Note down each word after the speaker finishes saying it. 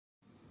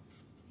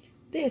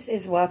This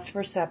is what's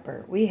for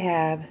supper. We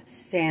have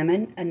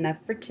salmon, enough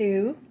for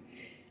two,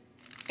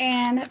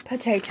 and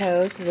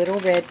potatoes, little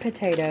red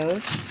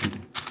potatoes.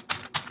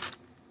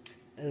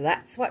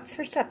 That's what's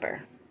for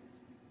supper.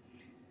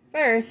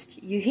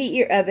 First, you heat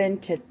your oven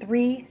to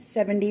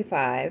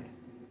 375.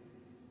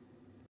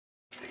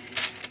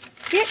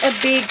 Get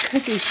a big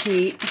cookie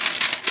sheet,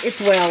 it's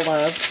well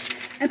loved,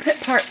 and put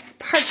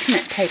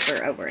parchment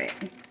paper over it.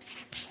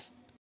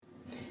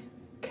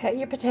 Cut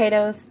your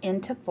potatoes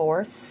into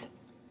fourths.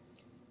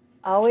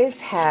 Always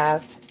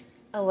have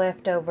a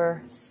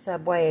leftover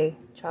Subway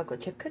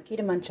chocolate chip cookie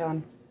to munch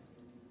on.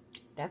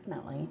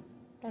 Definitely.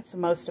 That's the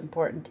most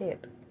important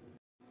tip.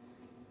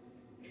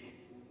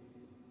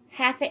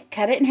 Half it,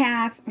 cut it in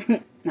half.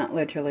 Not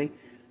literally.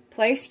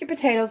 Place your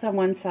potatoes on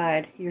one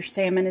side. Your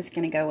salmon is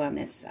going to go on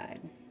this side.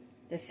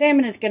 The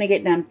salmon is going to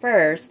get done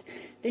first.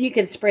 Then you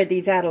can spread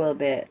these out a little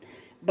bit.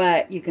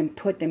 But you can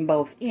put them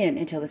both in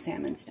until the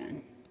salmon's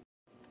done.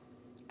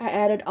 I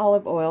added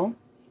olive oil.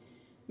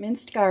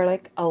 Minced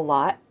garlic, a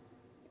lot.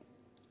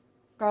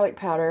 Garlic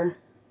powder.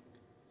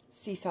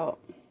 Sea salt.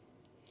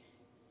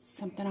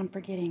 Something I'm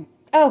forgetting.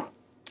 Oh!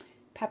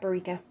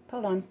 Paprika.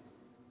 Hold on.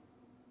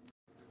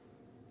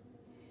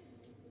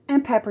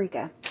 And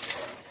paprika.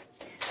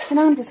 And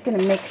I'm just going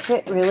to mix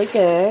it really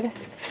good.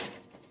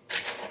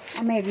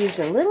 I may have used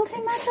a little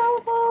too much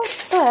olive oil,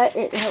 but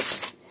it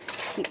helps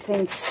keep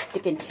things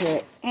sticking to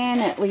it. And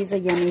it leaves a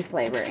yummy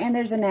flavor. And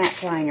there's a gnat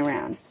flying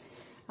around.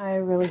 I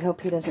really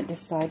hope he doesn't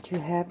decide to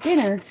have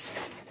dinner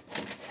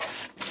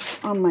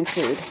on my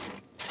food.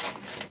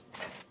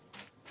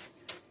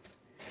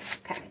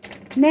 Okay.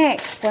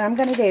 Next, what I'm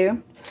going to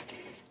do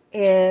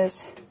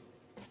is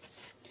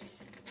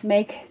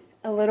make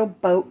a little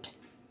boat,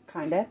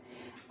 kind of,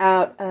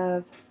 out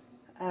of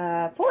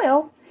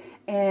foil.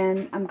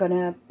 And I'm going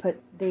to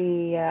put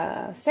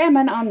the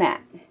salmon on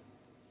that.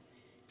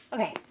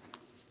 Okay.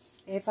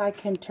 If I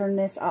can turn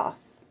this off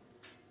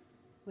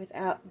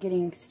without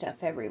getting stuff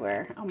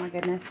everywhere. Oh my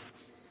goodness.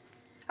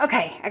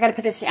 Okay, I gotta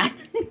put this down.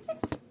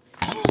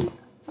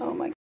 Oh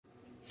my.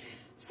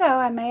 So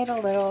I made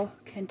a little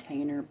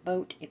container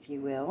boat, if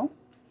you will,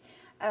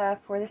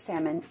 for the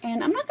salmon.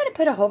 And I'm not gonna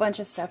put a whole bunch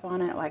of stuff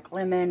on it, like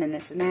lemon and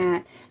this and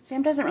that.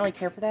 Sam doesn't really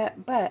care for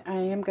that, but I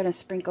am gonna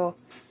sprinkle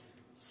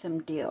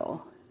some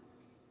dill.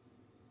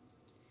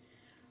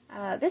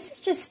 This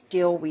is just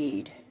dill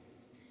weed.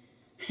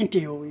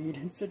 Dill weed.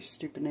 It's such a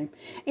stupid name.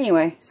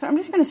 Anyway, so I'm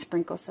just going to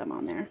sprinkle some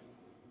on there.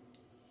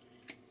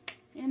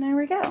 And there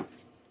we go.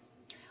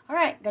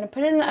 Alright, going to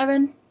put it in the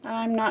oven.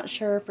 I'm not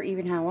sure for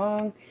even how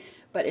long,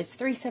 but it's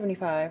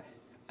 375.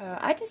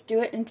 I just do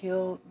it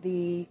until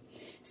the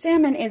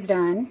salmon is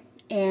done,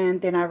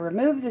 and then I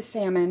remove the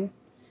salmon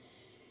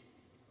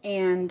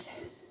and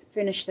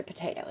finish the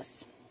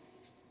potatoes.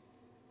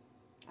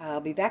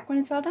 I'll be back when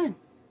it's all done.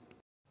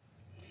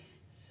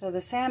 So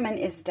the salmon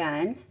is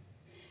done.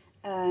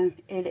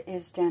 It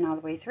is done all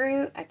the way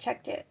through. I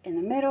checked it in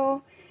the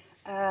middle.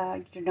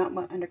 You do not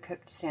want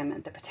undercooked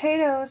salmon. The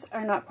potatoes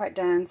are not quite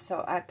done,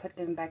 so I put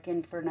them back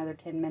in for another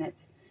 10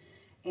 minutes.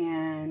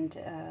 And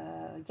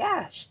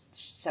yeah,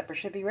 supper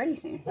should be ready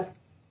soon.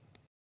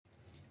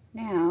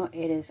 Now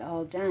it is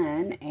all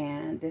done,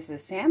 and this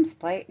is Sam's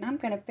plate, and I'm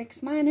going to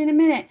fix mine in a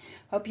minute.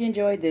 Hope you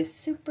enjoyed this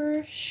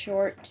super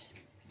short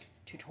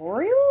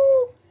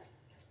tutorial.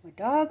 My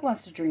dog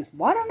wants to drink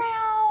water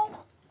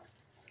now.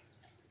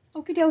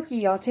 Okie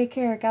dokie, y'all take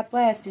care. God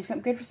bless. Do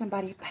something good for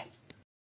somebody. Bye.